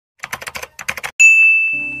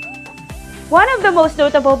One of the most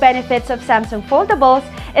notable benefits of Samsung Foldables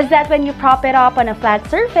is that when you prop it up on a flat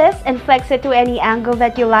surface and flex it to any angle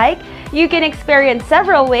that you like, you can experience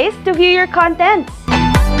several ways to view your contents.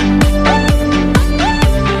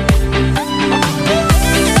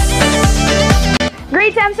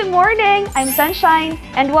 Great Samsung morning! I'm Sunshine,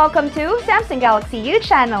 and welcome to Samsung Galaxy U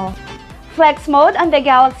channel. Flex mode on the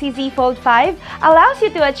Galaxy Z Fold5 allows you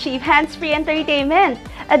to achieve hands-free entertainment.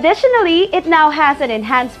 Additionally, it now has an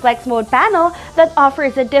enhanced flex mode panel that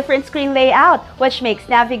offers a different screen layout, which makes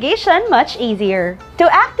navigation much easier. To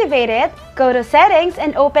activate it, go to Settings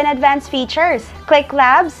and open Advanced Features. Click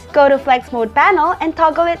Labs, go to Flex Mode panel, and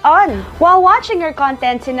toggle it on. While watching your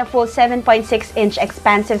contents in a full 7.6-inch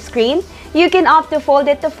expansive screen, you can opt to fold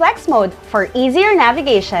it to Flex Mode for easier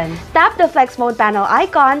navigation. Tap the Flex Mode panel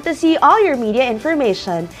icon to see all your media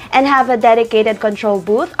information and have a dedicated control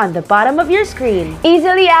booth on the bottom of your screen.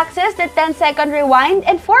 Easily access the 10-second rewind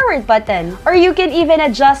and forward button, or you can even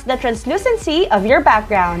adjust the translucency of your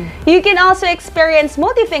background. You can also experience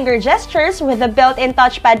multi-finger gestures with the built-in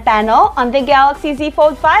touchpad panel on the Galaxy Z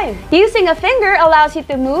Fold5. Using a finger allows you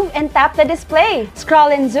to move and tap the display.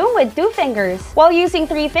 Scroll and zoom with 2 fingers, while using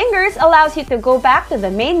 3 fingers allows you to go back to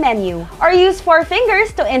the main menu, or use 4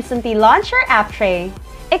 fingers to instantly launch your app tray.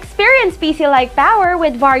 Experience PC-like power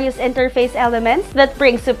with various interface elements that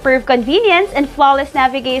bring superb convenience and flawless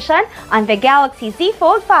navigation on the Galaxy Z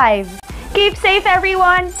Fold5. Keep safe,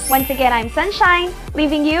 everyone! Once again, I'm Sunshine,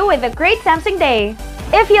 leaving you with a great Samsung day.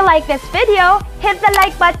 If you like this video, hit the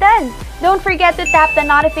like button. Don't forget to tap the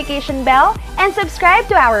notification bell and subscribe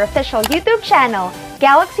to our official YouTube channel,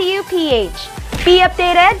 Galaxy UPH. Be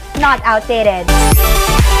updated, not outdated.